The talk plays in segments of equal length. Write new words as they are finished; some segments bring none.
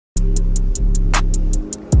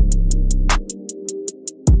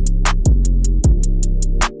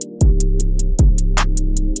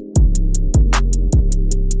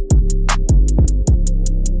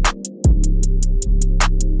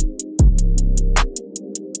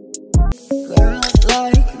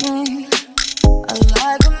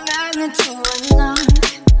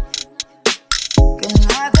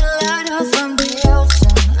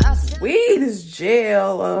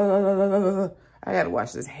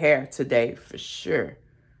wash this hair today for sure.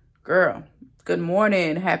 Girl, good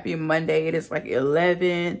morning. Happy Monday. It is like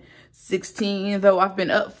 11:16, though I've been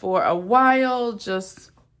up for a while. Just,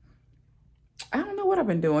 I don't know what I've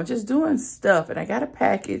been doing. Just doing stuff. And I got a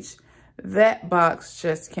package. That box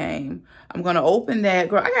just came. I'm going to open that.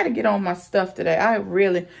 Girl, I got to get on my stuff today. I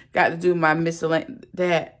really got to do my miscellaneous.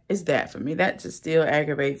 That is that for me. That just still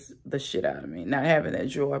aggravates the shit out of me, not having that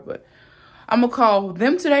drawer. But I'm going to call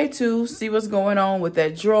them today, too. See what's going on with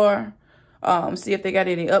that drawer. See if they got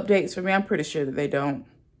any updates for me. I'm pretty sure that they don't.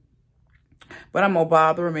 But I'm going to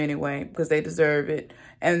bother them anyway because they deserve it.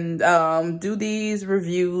 And do these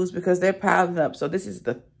reviews because they're piling up. So this is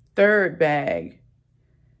the third bag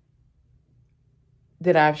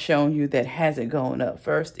that I've shown you that hasn't gone up.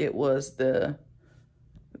 First, it was the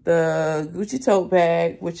Gucci tote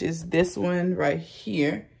bag, which is this one right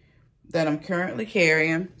here that I'm currently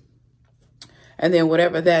carrying. And then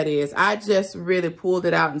whatever that is, I just really pulled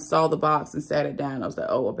it out and saw the box and sat it down. I was like,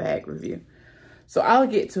 oh, a bag review. So I'll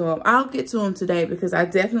get to them. I'll get to them today because I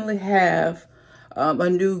definitely have a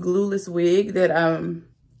new glueless wig that I'm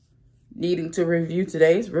needing to review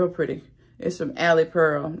today. It's real pretty. It's from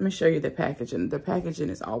Alipear. Let me show you the packaging. The packaging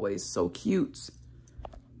is always so cute.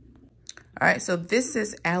 All right, so this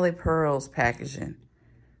is Alipear's packaging.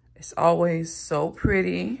 It's always so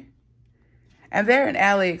pretty. And they're an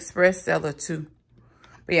AliExpress seller too.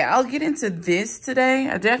 But yeah, I'll get into this today.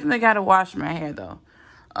 I definitely got to wash my hair though.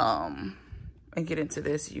 And get into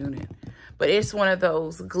this unit. But it's one of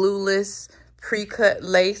those glueless pre-cut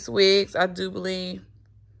lace wigs, I do believe.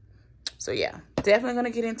 So yeah, definitely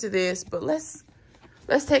gonna get into this, but let's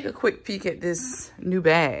take a quick peek at this new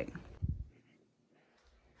bag.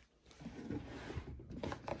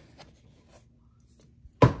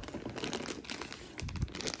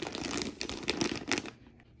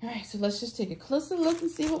 All right, so let's just take a closer look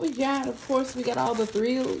and see what we got. Of course, we got all the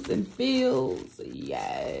thrills and feels.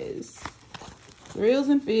 Yes, thrills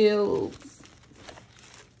and feels.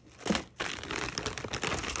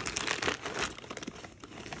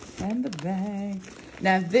 And the bag.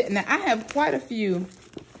 Now I have quite a few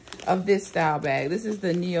of this style bag. This is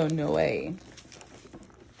the Neo Noe,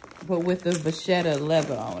 but with the vachetta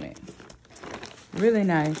leather on it. Really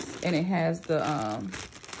nice, and it has the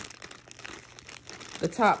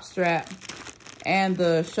top strap and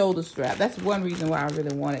the shoulder strap. That's one reason why I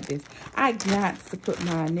really wanted this. I got to put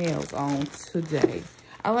my nails on today.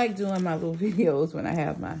 I like doing my little videos when I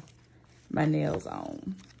have my nails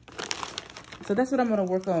on. So that's what I'm going to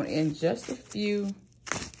work on in just a few.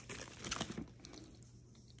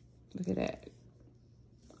 Look at that.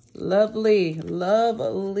 Lovely,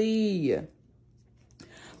 lovely.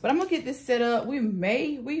 But I'm going to get this set up. We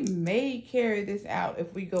may carry this out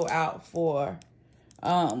if we go out for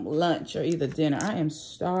lunch or either dinner. I am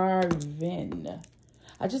starving.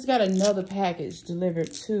 I just got another package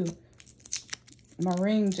delivered too. My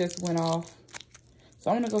ring just went off.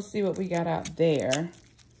 So I'm going to go see what we got out there.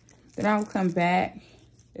 Then I'll come back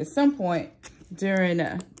at some point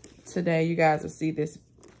during today. You guys will see this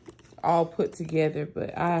all put together,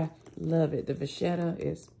 but I love it. The vachetta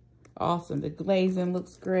is awesome. The glazing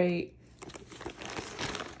looks great.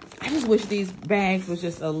 I just wish these bags was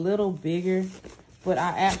just a little bigger, but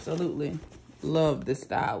I absolutely love this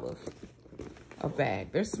style of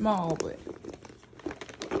bag. They're small, but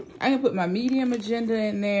I can put my medium agenda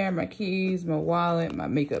in there, my keys, my wallet, my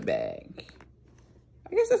makeup bag.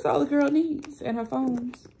 I guess that's all the girl needs, and her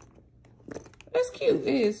phones. That's cute.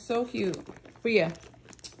 It is so cute. But yeah,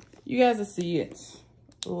 you guys will see it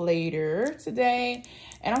later today.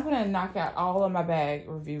 And I'm gonna knock out all of my bag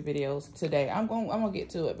review videos today. I'm gonna get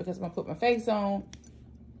to it because I'm gonna put my face on.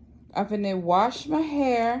 I'm gonna wash my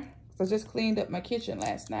hair. So I just cleaned up my kitchen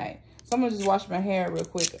last night. So I'm gonna just wash my hair real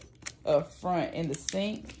quick up front in the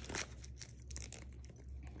sink.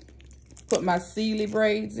 Put my Sealy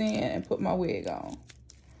braids in and put my wig on.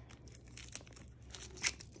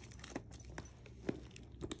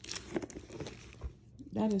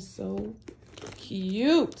 That is so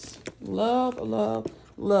cute. Love, love,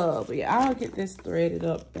 love. But yeah, I'll get this threaded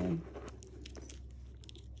up and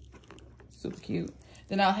super cute.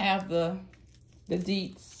 Then I'll have the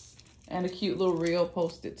deets and a cute little reel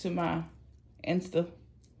posted to my Insta.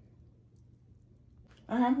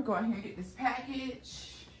 All right, I'm gonna go ahead and get this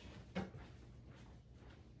package.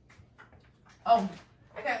 Oh,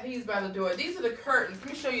 I got these by the door. These are the curtains.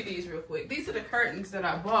 Let me show you these real quick. These are the curtains that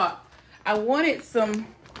I bought. I wanted some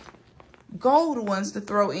gold ones to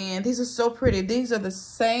throw in. These are so pretty. These are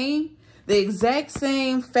the exact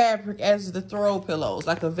same fabric as the throw pillows,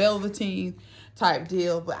 like a velveteen type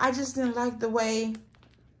deal. But I just didn't like the way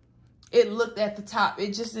it looked at the top.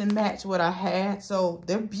 It just didn't match what I had. So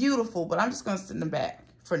they're beautiful, but I'm just going to send them back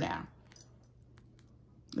for now.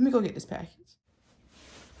 Let me go get this package.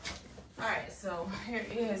 All right, so here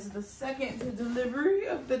is the second delivery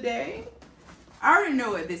of the day. I already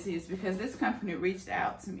know what this is because this company reached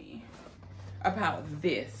out to me about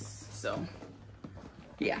this. So,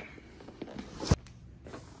 yeah.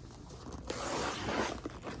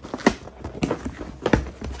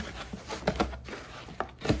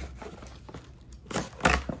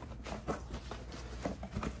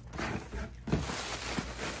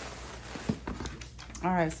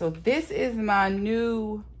 All right, so this is my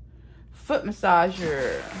new foot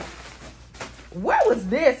massager. Where was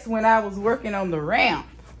this when I was working on the ramp?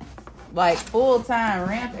 Like full-time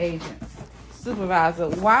ramp agent, supervisor.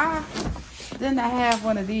 Why didn't I have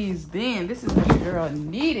one of these then? This is what the girl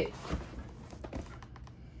needed.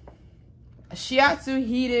 A shiatsu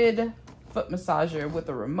heated foot massager with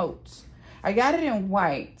a remote. I got it in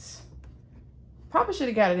white. Probably should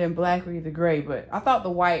have got it in black or either gray, but I thought the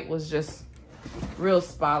white was just real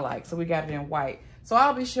spa-like, so we got it in white. So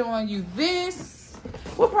I'll be showing you this.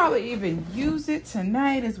 We'll probably even use it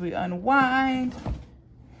tonight as we unwind.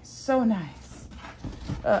 So nice.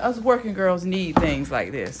 Us working girls need things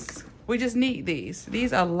like this. We just need these.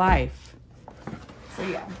 These are life. So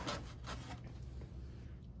yeah.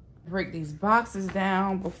 Break these boxes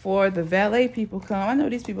down before the valet people come. I know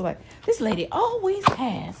these people like, this lady always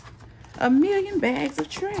has a million bags of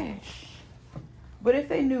trash. But if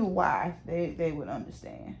they knew why, they would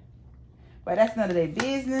understand. But that's none of their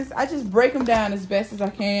business. I just break them down as best as I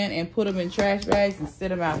can and put them in trash bags and sit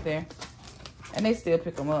them out there. And they still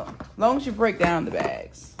pick them up. As long as you break down the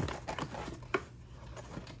bags.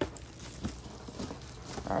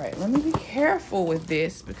 All right, let me be careful with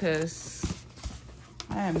this because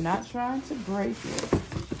I am not trying to break it.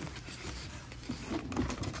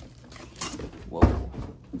 Whoa.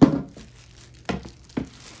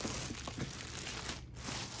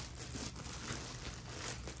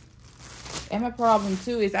 And my problem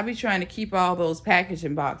too is I be trying to keep all those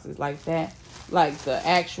packaging boxes like that, like the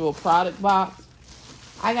actual product box.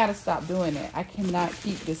 I gotta stop doing that. I cannot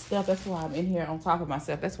keep this stuff. That's why I'm in here on top of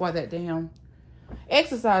myself. That's why that damn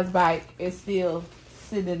exercise bike is still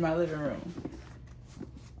sitting in my living room.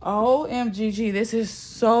 OMGG, this is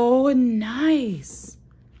so nice.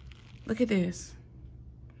 Look at this.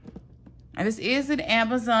 And this is an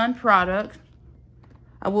Amazon product.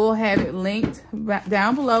 I will have it linked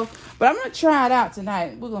down below, but I'm gonna try it out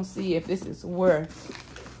tonight. We're gonna see if this is worth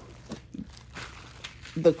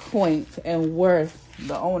the coin and worth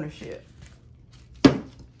the ownership.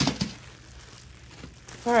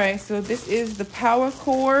 All right, so this is the power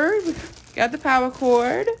cord. Got the power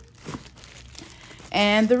cord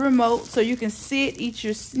and the remote so you can sit, eat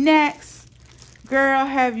your snacks. Girl,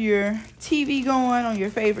 have your TV going on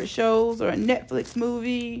your favorite shows or a Netflix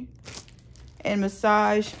movie. And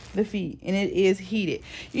massage the feet, and it is heated.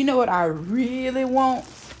 You know what I really want?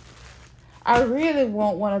 I really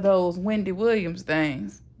want one of those Wendy Williams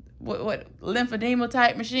things. What lymphedema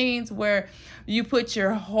type machines where you put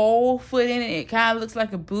your whole foot in it. It kind of looks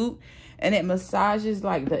like a boot, and it massages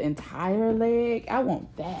like the entire leg. I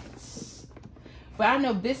want that. But I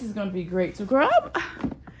know this is gonna be great too, girl.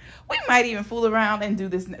 We might even fool around and do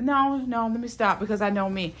this. No, let me stop because I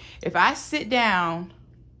know me. If I sit down,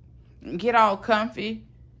 get all comfy,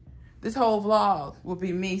 this whole vlog will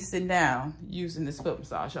be me sitting down using this foot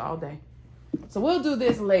massage all day. So we'll do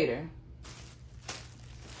this later.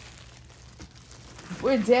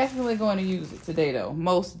 We're definitely going to use it today though,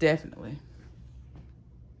 most definitely.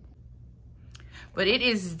 But it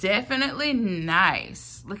is definitely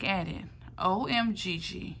nice. Look at it.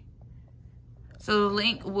 OMGG. So the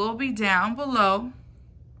link will be down below.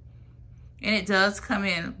 And it does come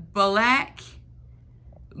in black,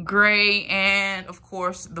 gray, and of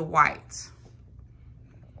course the white.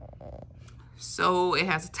 So it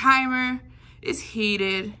has a timer, it's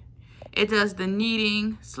heated, it does the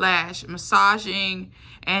kneading / massaging,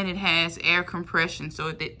 and it has air compression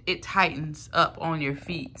so it tightens up on your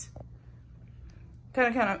feet.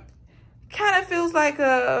 Kind of feels like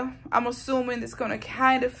I'm assuming it's gonna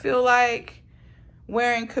kind of feel like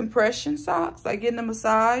wearing compression socks, like getting a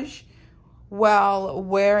massage while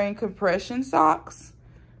wearing compression socks.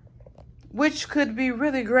 Which could be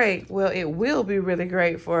really great. Well, it will be really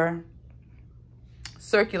great for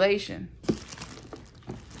circulation.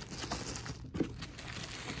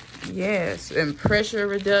 Yes, and pressure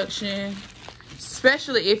reduction.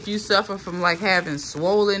 Especially if you suffer from like having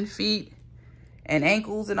swollen feet and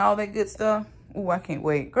ankles and all that good stuff. Oh, I can't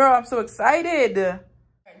wait. Girl, I'm so excited. I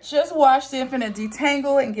just washed it. I'm gonna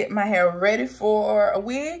detangle and get my hair ready for a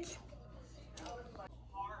wig.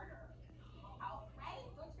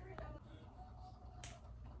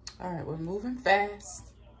 All right, we're moving fast.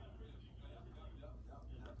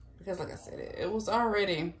 Because like I said, it was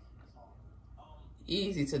already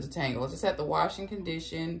easy to detangle. Just had to wash and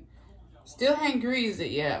condition. Still hadn't greased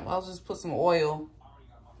it yet. I'll just put some oil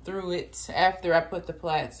through it after I put the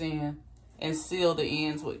plaits in and seal the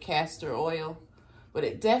ends with castor oil. But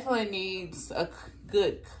it definitely needs a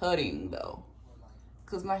good cutting though,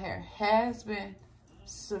 because my hair has been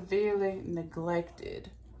severely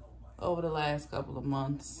neglected over the last couple of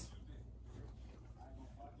months.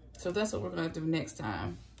 So that's what we're gonna do next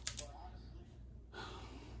time.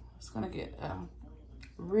 It's gonna get a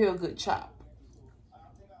real good chop.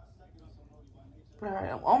 All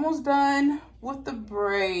right, I'm almost done with the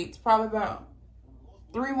braids. Probably about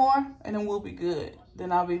 3 more and then we'll be good.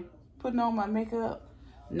 Then I'll be putting on my makeup,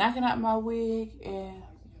 knocking out my wig, and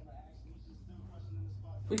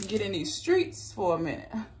we can get in these streets for a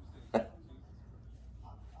minute.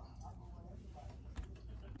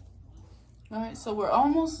 All right, so we're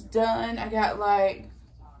almost done. I got like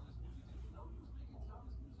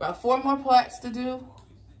about 4 more plaits to do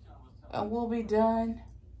and we'll be done.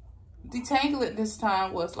 Detangling this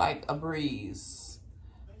time was like a breeze.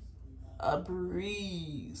 A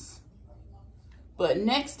breeze. But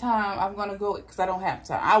next time I'm gonna go, because I don't have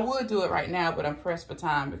time. I would do it right now, but I'm pressed for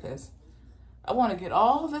time because I want to get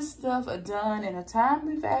all this stuff done in a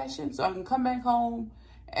timely fashion so I can come back home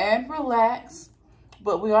and relax.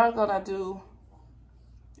 But we are gonna do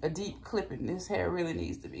a deep clipping. This hair really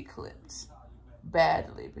needs to be clipped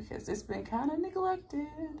badly because it's been kind of neglected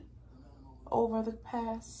over the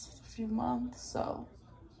past few months. So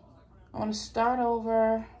I want to start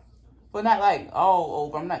over, but not like all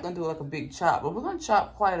over. I'm not gonna do like a big chop, but we're gonna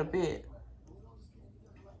chop quite a bit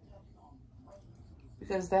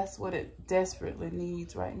because that's what it desperately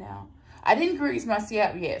needs right now. I didn't grease my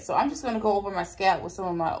scalp yet, so I'm just gonna go over my scalp with some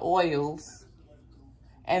of my oils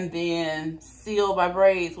and then seal my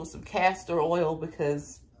braids with some castor oil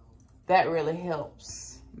because that really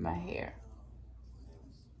helps my hair.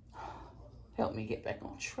 Help me get back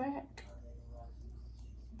on track.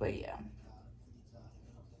 But yeah,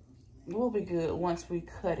 we'll be good once we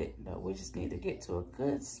cut it though. We just need to get to a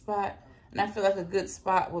good spot. And I feel like a good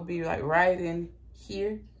spot will be like right in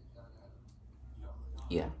here.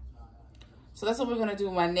 Yeah. So that's what we're gonna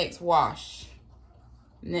do my next wash.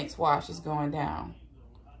 Next wash is going down.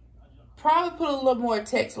 Probably put a little more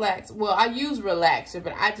Texlax. Well, I use relaxer,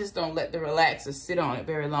 but I just don't let the relaxer sit on it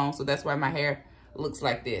very long. So that's why my hair looks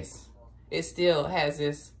like this. It still has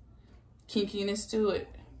this kinkiness to it,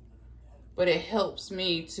 but it helps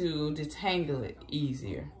me to detangle it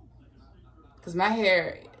easier. Because my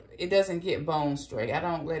hair, it doesn't get bone straight. I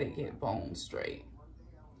don't let it get bone straight.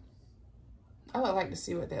 I would like to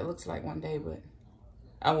see what that looks like one day, but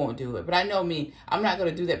I won't do it. But I know me, I'm not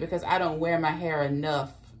gonna do that because I don't wear my hair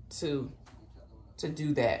enough to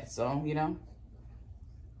do that. So, you know.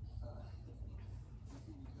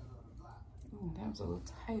 Ooh, that was a little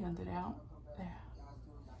tight under there. There.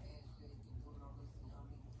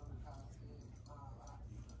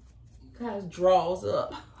 Kind of draws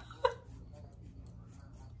up.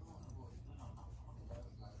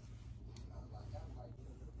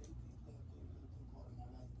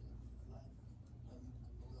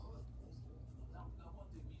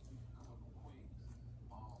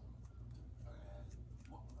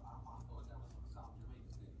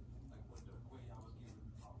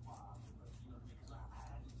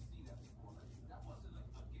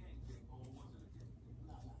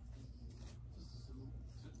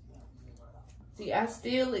 See, I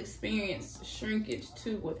still experience shrinkage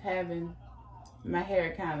too with having my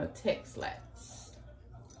hair kind of Texlax.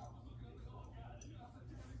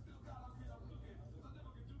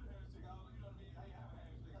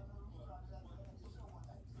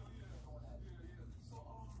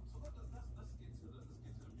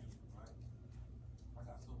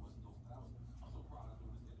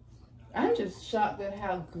 I'm just shocked at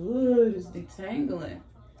how good it's detangling.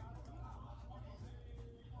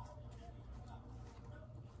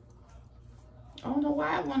 I don't know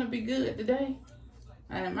why I want to be good today.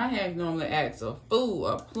 And my hair normally acts a fool,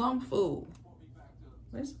 a plumb fool.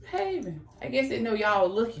 It's behaving. I guess they know y'all are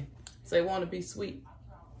looking, so they want to be sweet.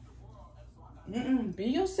 Be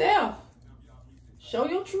yourself. Show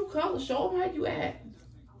your true color. Show them how you act.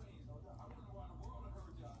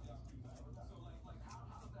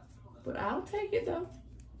 But I'll take it though.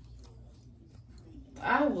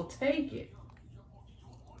 I will take it.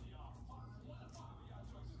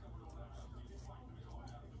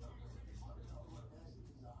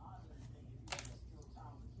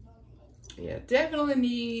 Yeah, definitely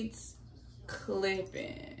needs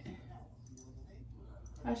clipping.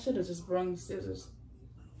 I should have just brought scissors.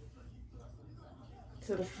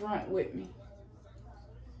 to the front with me.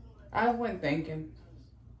 I wasn't thinking.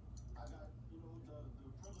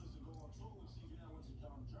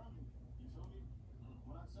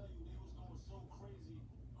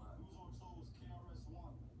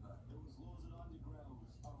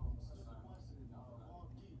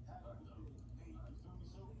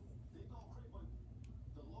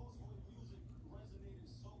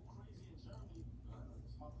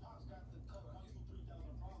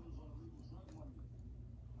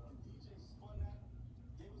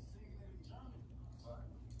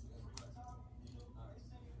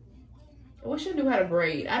 I wish I knew how to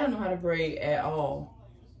braid. I don't know how to braid at all.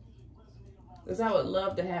 Because I would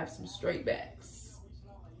love to have some straight backs.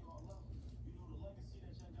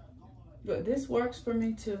 But this works for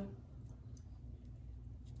me too.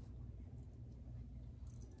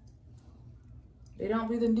 They don't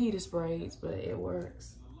be the neatest braids, but it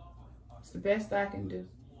works. It's the best I can do.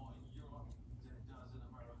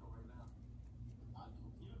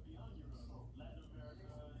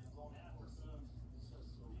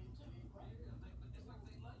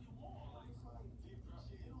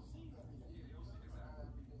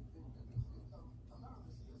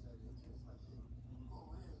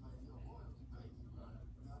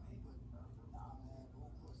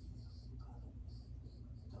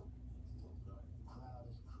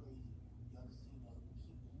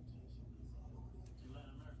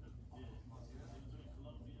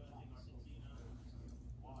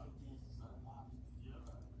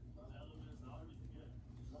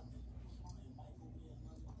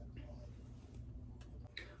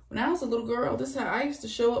 When I was a little girl, this is how I used to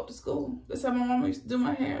show up to school. This is how my mama used to do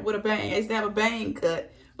my hair, with a bang. I used to have a bang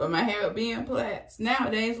cut, but my hair would be in plaits.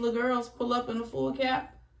 Nowadays, little girls pull up in a full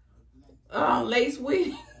cap, lace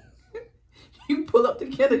wig. You pull up to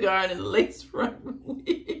kindergarten in a lace front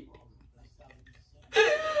wig.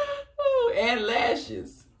 Oh, and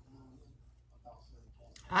lashes.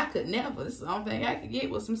 I could never. This is the only thing I could get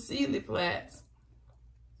was some Sealy plaits.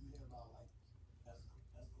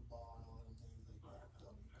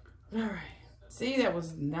 All right. See, that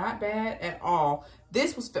was not bad at all.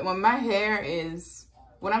 This was when my hair is,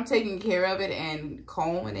 when I'm taking care of it and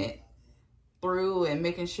combing it through and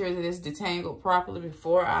making sure that it's detangled properly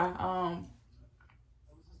before I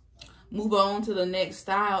move on to the next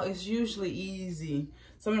style, it's usually easy.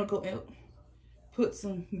 So I'm gonna go and put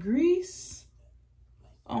some grease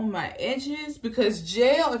on my edges, because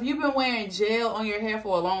gel, if you've been wearing gel on your hair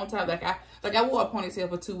for a long time, like I wore a ponytail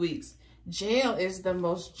for 2 weeks. Gel is the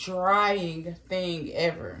most drying thing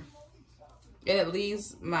ever. And it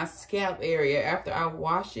leaves my scalp area after I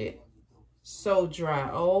wash it so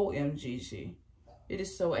dry. OMG. It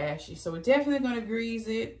is so ashy. So we're definitely going to grease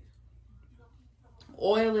it.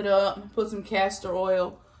 Oil it up. Put some castor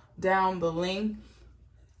oil down the length.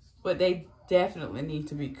 But they definitely need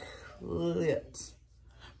to be clipped.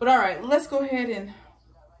 But all right, let's go ahead and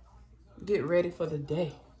get ready for the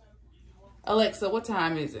day. Alexa, what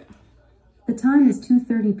time is it? The time is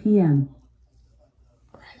 2:30 p.m.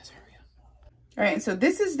 All right, let's hurry up. All right, so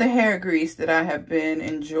this is the hair grease that I have been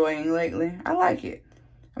enjoying lately. I like it.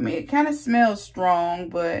 I mean, it kind of smells strong,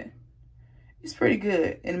 but it's pretty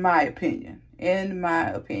good in my opinion.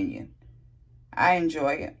 I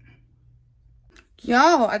enjoy it.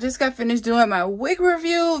 Y'all, I just got finished doing my wig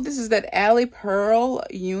review. This is that Alipear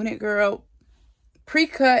unit, girl.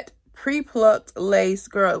 Pre-cut, pre-plucked lace,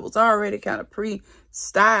 girl. It was already kind of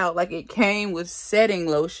pre-styled, like it came with setting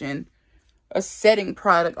lotion, a setting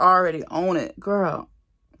product already on it, girl.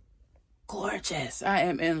 Gorgeous. I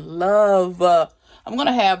am in love. I'm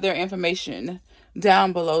gonna have their information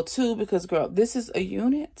down below too, because girl, this is a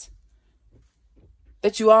unit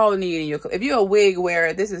that you all need in your, if you're a wig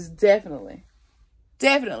wearer, this is definitely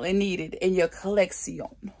needed in your collection.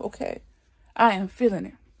 Okay, I am feeling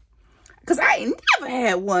it. Cause I ain't never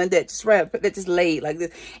had one that just laid like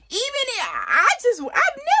this.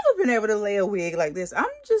 I've never been able to lay a wig like this.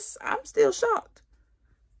 I'm still shocked.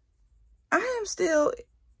 I am still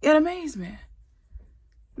in amazement.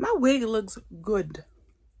 My wig looks good.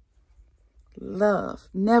 Love.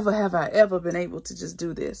 Never have I ever been able to just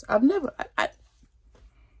do this.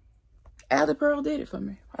 Alipear did it for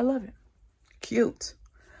me. I love it. Cute.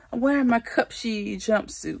 I'm wearing my Cockshier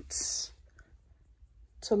jumpsuits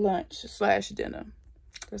to lunch / dinner.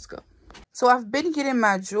 Let's go. So I've been getting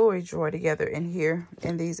my jewelry drawer together in here,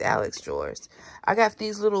 in these Alex drawers. I got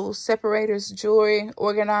these little separators, jewelry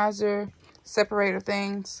organizer separator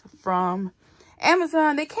things from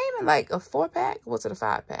Amazon. They came in like a 4-pack. Was it a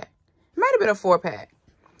 5-pack? It might have been a 4-pack.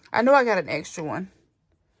 I know I got an extra one,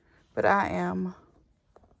 but I am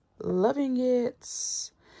loving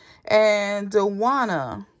it. And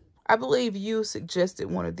Dewana, I believe you suggested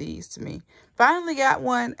one of these to me. Finally got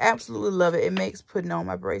one. Absolutely love it. It makes putting on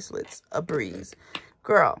my bracelets a breeze.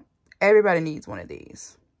 Girl, everybody needs one of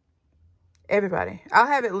these. Everybody. I'll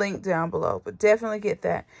have it linked down below, but definitely get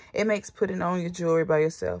that. It makes putting on your jewelry by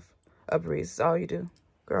yourself a breeze. It's all you do.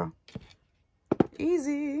 Girl.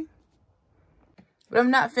 Easy. But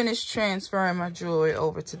I'm not finished transferring my jewelry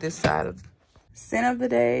over to this side of scent of the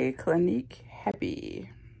day, Clinique Happy.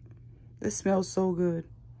 This smells so good.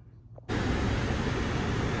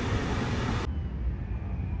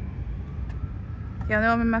 Y'all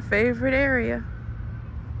know I'm in my favorite area.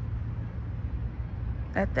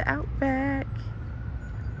 At the Outback.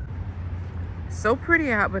 So pretty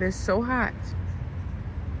out, but it's so hot.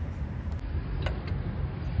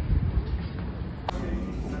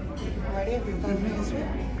 Alright, everybody.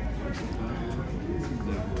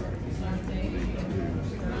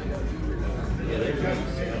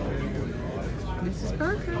 This is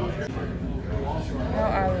perfect. Oh,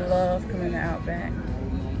 I love coming to Outback.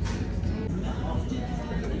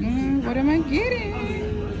 What am I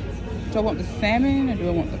getting? Do I want the salmon or do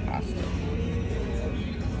I want the pasta?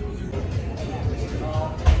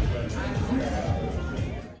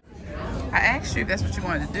 I asked you if that's what you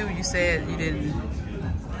wanted to do. You said you didn't.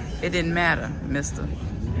 It didn't matter, mister.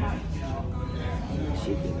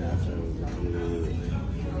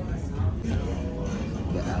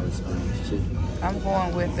 I'm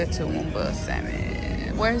going with the Toowoomba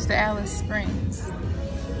salmon. Where's the Alice Springs?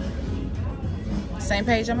 Same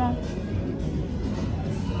page I'm on?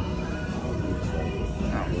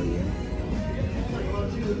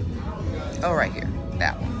 Oh, right here.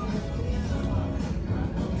 That one.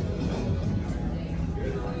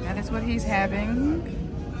 That is what he's having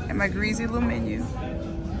at my greasy little menu.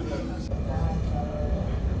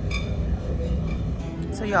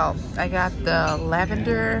 So y'all, I got the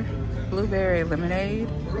lavender blueberry lemonade.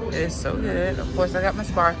 It is so good. Of course, I got my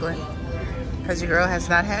sparkling because your girl has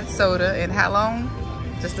not had soda in how long?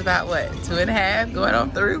 Just about what? 2.5, going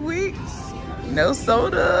on 3 weeks. No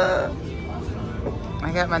soda.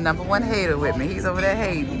 I got my #1 hater with me. He's over there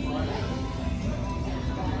hating.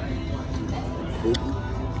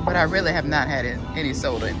 But I really have not had any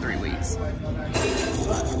soda in 3 weeks.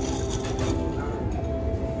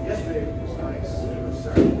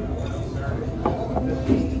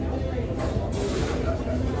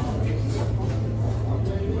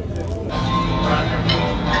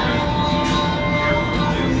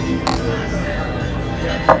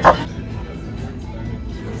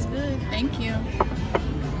 It's good, thank you.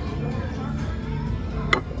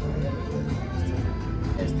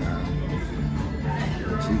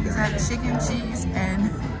 It's got chicken, cheese,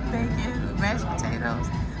 and bacon, mashed potatoes.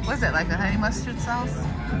 What's that, like a honey mustard sauce?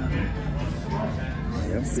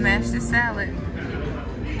 Yep. Smash the salad.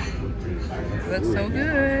 Looks so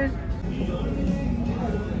good.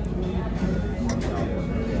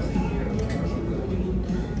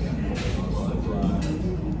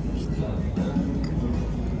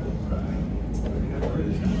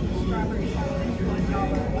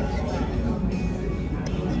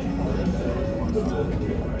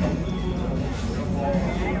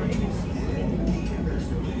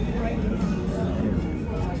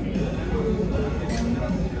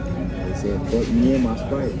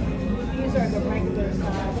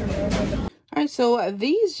 Alright, so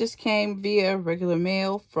these just came via regular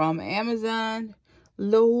mail from Amazon.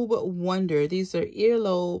 Lobe Wonder. These are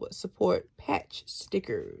earlobe support patch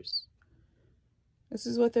stickers. This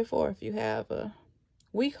is what they're for. If you have a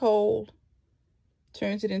weak hold,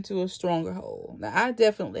 turns it into a stronger hold. Now, I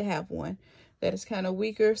definitely have one that is kind of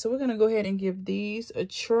weaker, so we're going to go ahead and give these a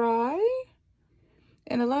try.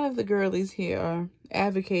 And a lot of the girlies here are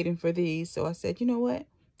advocating for these, so I said, you know what?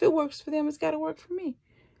 If it works for them, it's got to work for me.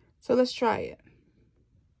 So let's try it.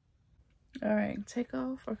 All right, take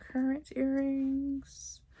off our current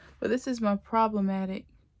earrings. But this is my problematic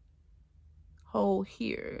hole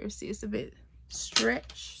here. See, it's a bit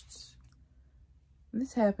stretched.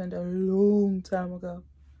 This happened a long time ago.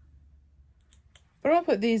 But I'm gonna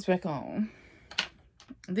put these back on.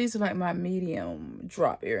 These are like my medium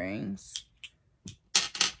drop earrings.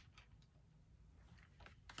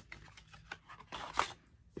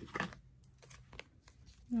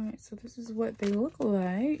 All right, so this is what they look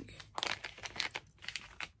like.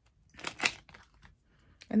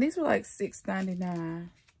 And these were like $6.99.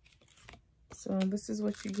 So this is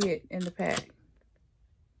what you get in the pack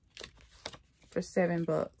for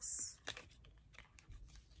 $7.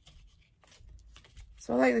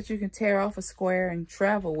 So I like that you can tear off a square and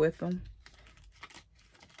travel with them.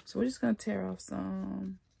 So we're just gonna tear off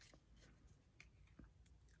some.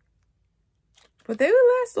 But they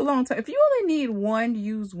will last a long time. If you only need one,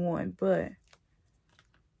 use one. But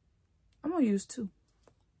I'm going to use two.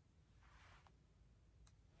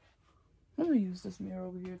 I'm going to use this mirror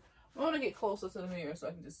over here. I want to get closer to the mirror so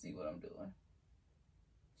I can just see what I'm doing.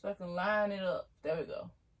 So I can line it up. There we go.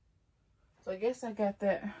 So I guess I got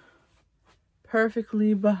that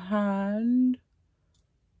perfectly behind.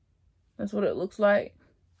 That's what it looks like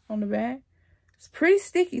on the back. It's pretty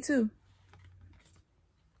sticky too.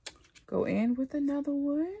 Go in with another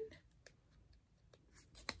one.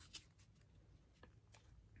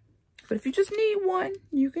 But if you just need one,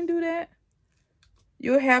 you can do that.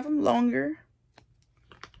 You'll have them longer.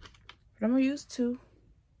 But I'm going to use two.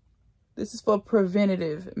 This is for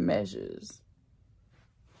preventative measures.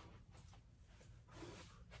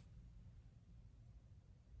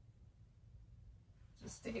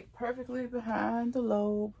 Just stick it perfectly behind the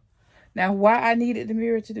lobe. Now, why I needed the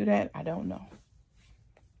mirror to do that, I don't know.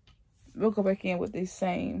 We'll go back in with these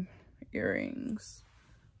same earrings.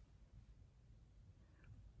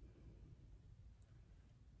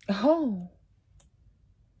 Oh.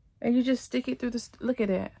 And you just stick it through the... Look at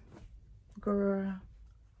that. Girl.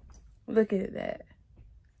 Look at that.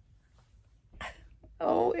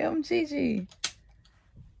 OMGG.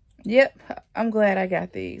 Yep. I'm glad I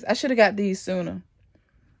got these. I should have got these sooner.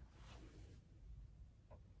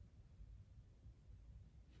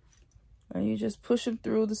 And you just push them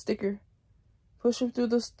through the sticker. Push them through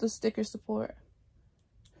the sticker support.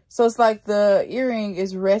 So it's like the earring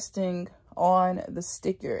is resting on the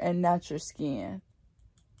sticker and not your skin.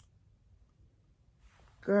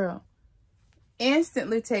 Girl.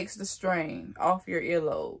 Instantly takes the strain off your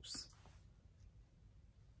earlobes.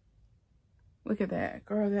 Look at that.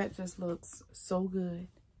 Girl, that just looks so good.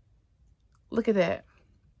 Look at that.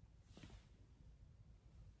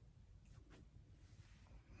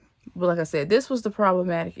 But like I said, this was the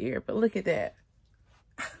problematic ear. But look at that.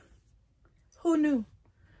 Who knew?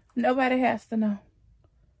 Nobody has to know.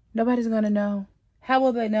 Nobody's going to know. How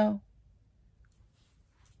will they know?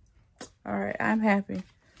 All right, I'm happy.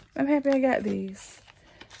 I'm happy I got these.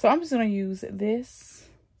 So I'm just going to use this.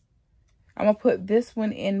 I'm going to put this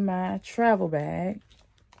one in my travel bag.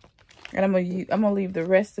 And I'm going to leave the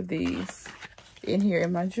rest of these in here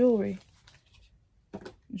in my jewelry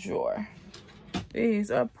drawer.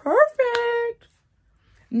 These are perfect.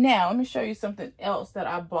 Now, let me show you something else that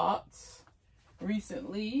I bought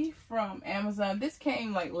recently from Amazon. This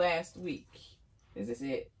came like last week. Is this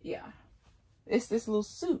it? Yeah. It's this little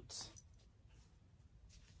suit.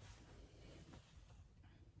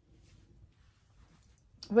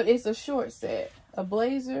 But it's a short set. A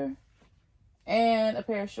blazer and a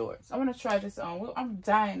pair of shorts. I want to try this on. I'm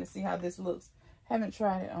dying to see how this looks. Haven't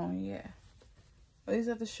tried it on yet. But these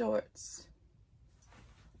are the shorts.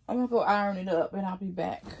 I'm going to go iron it up and I'll be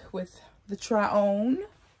back with the try on.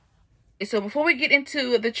 So before we get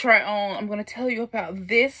into the try on, I'm going to tell you about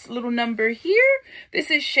this little number here.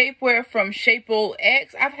 This is shapewear from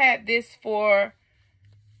ShapellX. I've had this for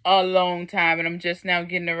a long time and I'm just now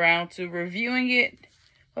getting around to reviewing it.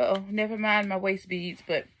 Uh-oh, never mind my waist beads,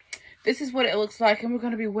 but this is what it looks like. And we're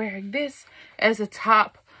going to be wearing this as a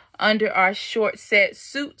top under our short set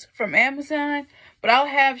suit from Amazon. But I'll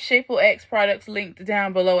have ShapellX products linked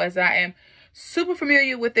down below, as I am super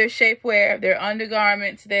familiar with their shapewear, their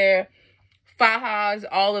undergarments, their fajas,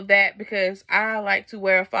 all of that, because I like to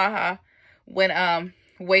wear a faja when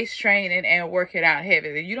waist training and working out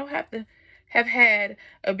heavily. You don't have to have had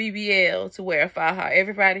a BBL to wear a faja.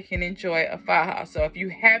 Everybody can enjoy a faja. So if you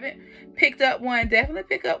haven't picked up one, definitely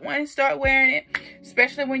pick up one and start wearing it,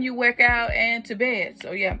 especially when you work out and to bed.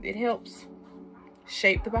 So yeah, it helps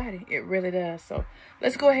shape the body. It really does. So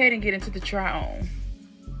let's go ahead and get into the try on.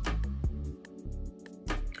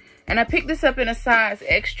 And I picked this up in a size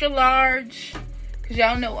extra large because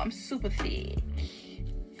y'all know I'm super thick.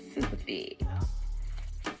 Super thick.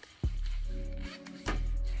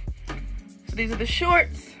 So these are the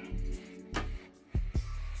shorts.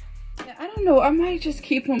 I don't know. I might just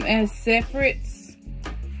keep them as separates.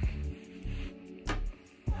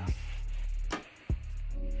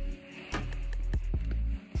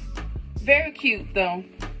 Very cute though.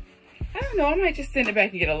 I don't know. I might just send it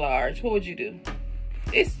back and get a large. What would you do?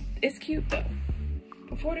 It's cute though.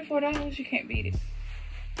 For $44, you can't beat it.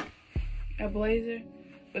 A blazer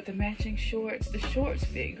with the matching shorts. The shorts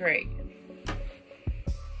fit great.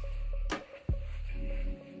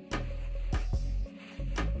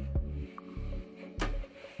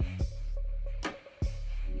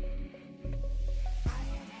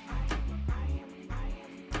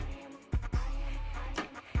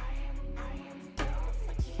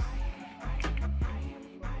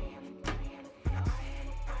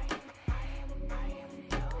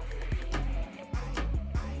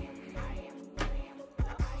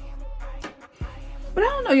 But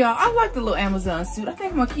I don't know, y'all. I like the little Amazon suit. I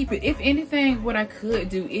think I'm gonna keep it. If anything, what I could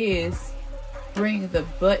do is bring the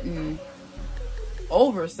button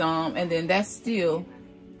over some, and then that's still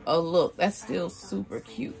a look. That's still super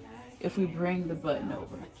cute if we bring the button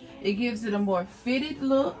over. It gives it a more fitted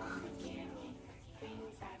look.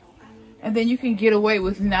 And then you can get away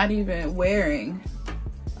with not even wearing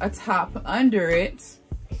a top under it.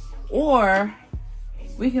 Or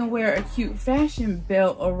we can wear a cute fashion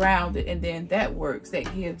belt around it, and then that works.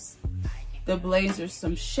 That gives the blazer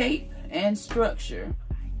some shape and structure.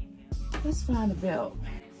 Let's find a belt.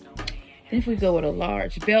 If we go with a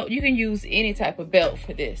large belt, you can use any type of belt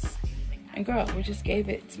for this. And girl, we just gave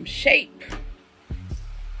it some shape.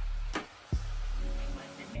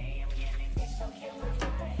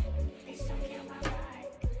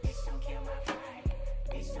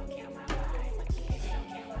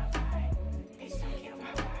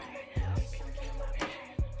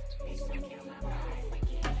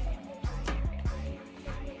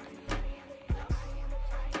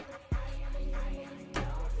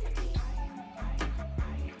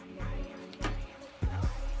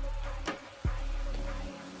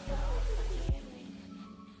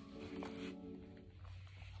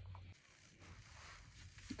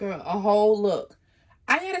 Girl, a whole look.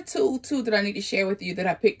 I had a tool too that I need to share with you that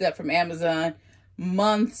I picked up from Amazon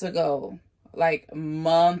months ago. Like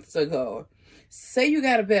months ago. Say you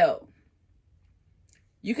got a belt.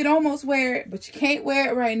 You can almost wear it, but you can't wear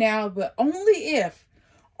it right now. But only if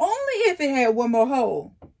it had one more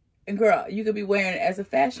hole. And girl, you could be wearing it as a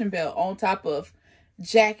fashion belt on top of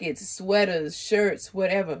jackets, sweaters, shirts,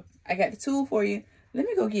 whatever. I got the tool for you. Let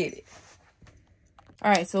me go get it. All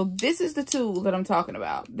right, so this is the tool that I'm talking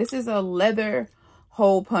about. This is a leather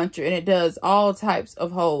hole puncher, and it does all types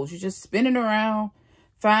of holes. You just spin it around,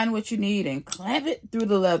 find what you need, and clamp it through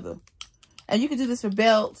the leather. And you can do this for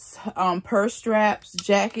belts, purse straps,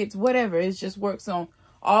 jackets, whatever. It just works on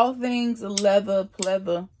all things leather,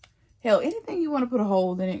 pleather. Hell, anything you want to put a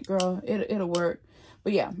hole in it, girl, it'll work.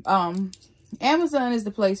 But yeah, Amazon is the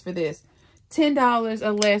place for this. $10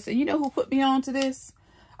 or less. And you know who put me on to this?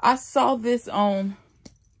 I saw this on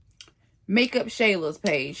MakeupMesha's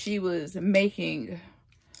page. She was making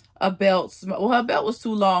a belt. Well, her belt was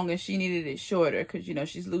too long and she needed it shorter because, you know,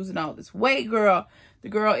 she's losing all this weight, girl. The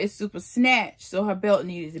girl is super snatched, so her belt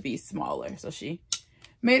needed to be smaller. So she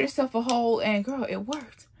made herself a hole, and girl, it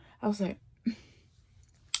worked. I was like,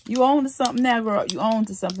 you own to something now, girl. You own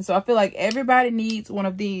to something. So I feel like everybody needs one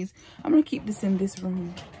of these. I'm going to keep this in this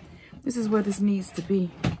room. This is where this needs to be.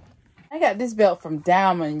 I got this belt from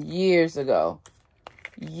Diamond years ago.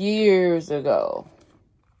 Years ago.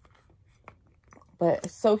 But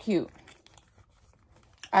it's so cute.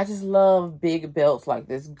 I just love big belts like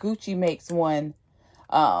this. Gucci makes one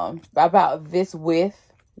about this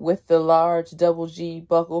width with the large double G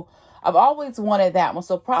buckle. I've always wanted that one.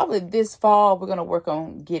 So probably this fall we're going to work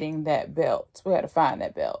on getting that belt. We got to find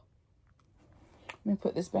that belt. Let me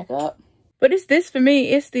put this back up. But it's this for me.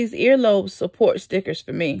 It's these earlobe support stickers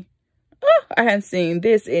for me. Oh, I hadn't seen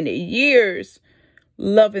this in years.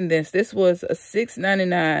 Loving this. This was a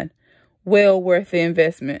 $6.99. Well worth the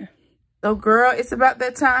investment. So girl, it's about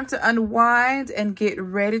that time to unwind and get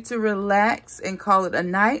ready to relax and call it a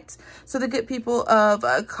night. So the good people of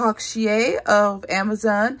Cockshier of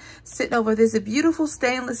Amazon sitting over this beautiful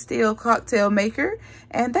stainless steel cocktail maker.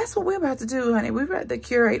 And that's what we're about to do, honey. We're about to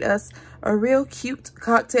curate us a real cute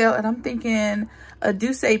cocktail. And I'm thinking a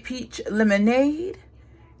Dusse peach lemonade.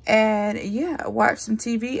 And yeah, watch some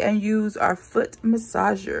TV and use our foot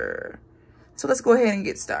massager. So let's go ahead and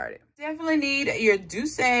get started. Definitely need your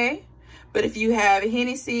Dusse. But if you have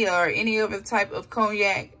Hennessy or any other type of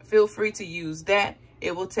cognac, feel free to use that.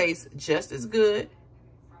 It will taste just as good.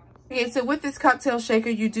 Okay, so with this cocktail shaker,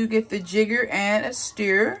 you do get the jigger and a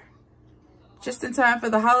stir. Just in time for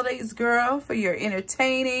the holidays, girl, for your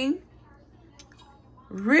entertaining.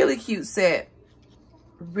 Really cute set.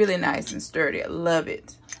 Really nice and sturdy. I love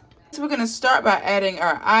it. So we're going to start by adding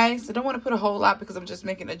our ice. I don't want to put a whole lot because I'm just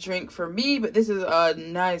making a drink for me, but this is a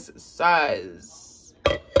nice size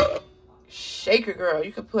shaker, girl.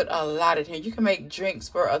 You can put a lot in here. You can make drinks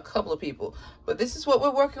for a couple of people, but this is what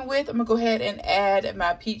we're working with. I'm gonna go ahead and add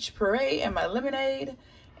my peach puree and my lemonade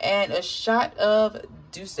and a shot of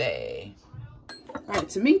Dusse. All right,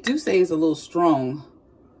 to me, Dusse is a little strong.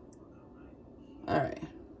 All right,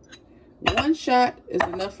 one shot is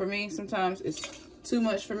enough for me. Sometimes it's too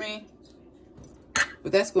much for me,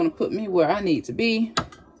 but that's gonna put me where I need to be.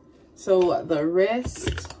 So the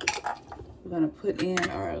rest, we're gonna put in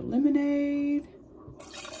our lemonade.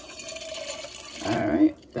 All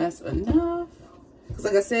right, that's enough. Because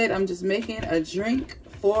like I said, I'm just making a drink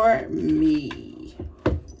for me.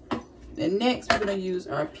 And next, we're going to use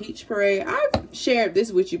our Peach Puree. I've shared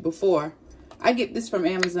this with you before. I get this from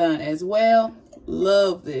Amazon as well.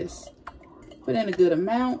 Love this. Put in a good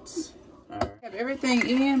amount. All right. Have everything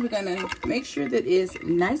in. We're going to make sure that it's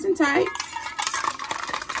nice and tight.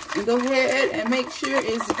 And go ahead and make sure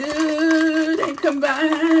it's good and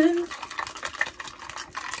combined.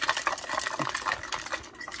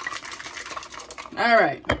 All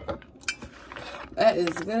right. That is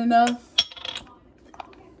good enough.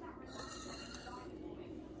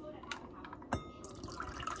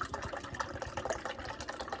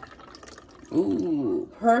 Ooh,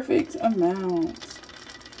 perfect amount.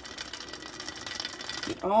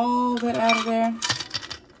 Get all that out of there.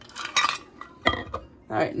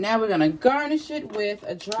 All right, now we're gonna garnish it with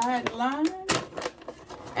a dried lime.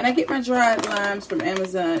 And I get my dried limes from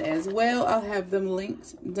Amazon as well. I'll have them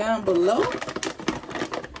linked down below.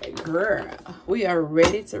 Hey, girl, we are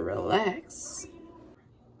ready to relax.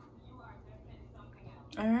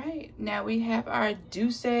 All right, now we have our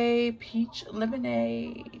Dusse Peach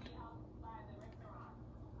Lemonade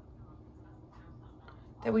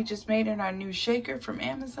that we just made in our new shaker from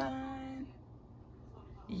Amazon.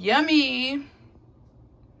 Yummy.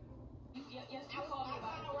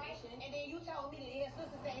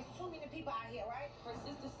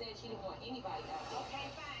 She didn't want anybody else.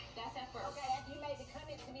 Okay, fine. That's at first. Okay, after you made the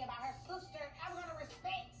comment to me about her sister, I'm gonna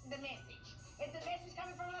respect the message. If the message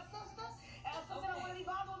coming from her sister, and her sister don't want to be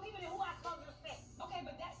bothered with me, then who I supposed to respect? Okay,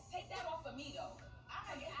 but take that off of me though.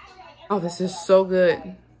 Oh, this is so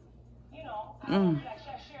good. You know, I don't feel like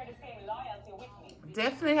she'll share the same loyalty with me.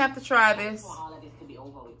 Definitely have to try this.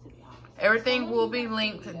 Everything will be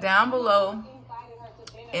linked down below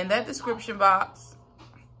in that description box.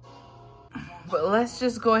 But let's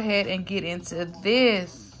just go ahead and get into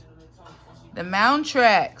this. The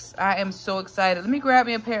Mountrex. I am so excited. Let me grab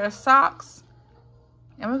me a pair of socks.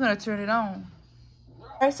 And we're going to turn it on.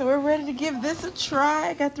 All right, so we're ready to give this a try.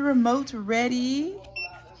 I got the remote ready.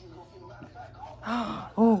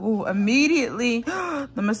 Oh, immediately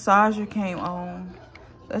the massager came on.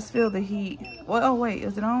 Let's feel the heat. What? Oh, wait.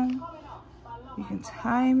 Is it on? You can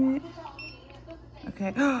time it.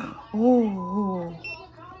 Okay. Oh.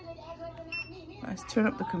 Let's turn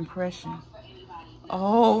up the compression.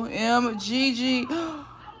 Oh, MGG.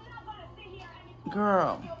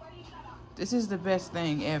 Girl, this is the best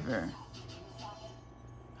thing ever.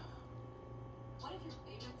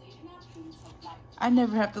 I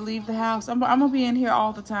never have to leave the house. I'm gonna be in here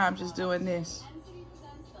all the time just doing this.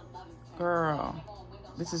 Girl,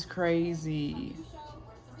 this is crazy.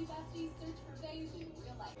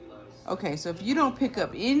 Okay, so if you don't pick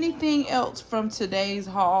up anything else from today's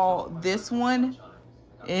haul, this one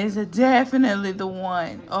is definitely the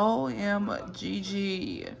one.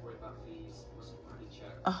 OMGG.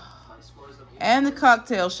 And the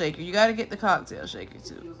cocktail shaker. You got to get the cocktail shaker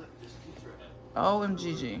too.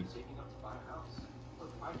 OMGG.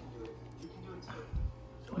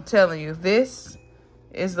 I'm telling you, this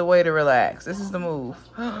is the way to relax. This is the move.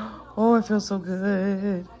 Oh, it feels so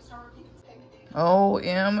good.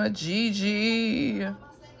 OMGG.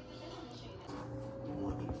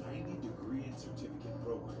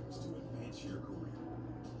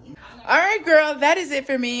 All right, girl, that is it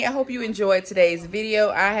for me. I hope you enjoyed today's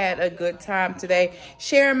video. I had a good time today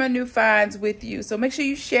sharing my new finds with you. So make sure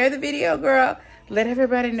you share the video, girl. Let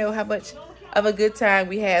everybody know how much of a good time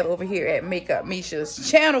we have over here at MakeupMesha's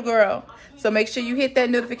channel, girl. So make sure you hit that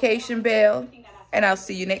notification bell, and I'll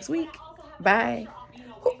see you next week. Bye.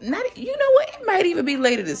 You know what? It might even be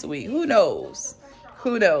later this week. Who knows?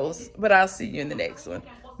 Who knows? But I'll see you in the next one.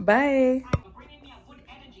 Bye.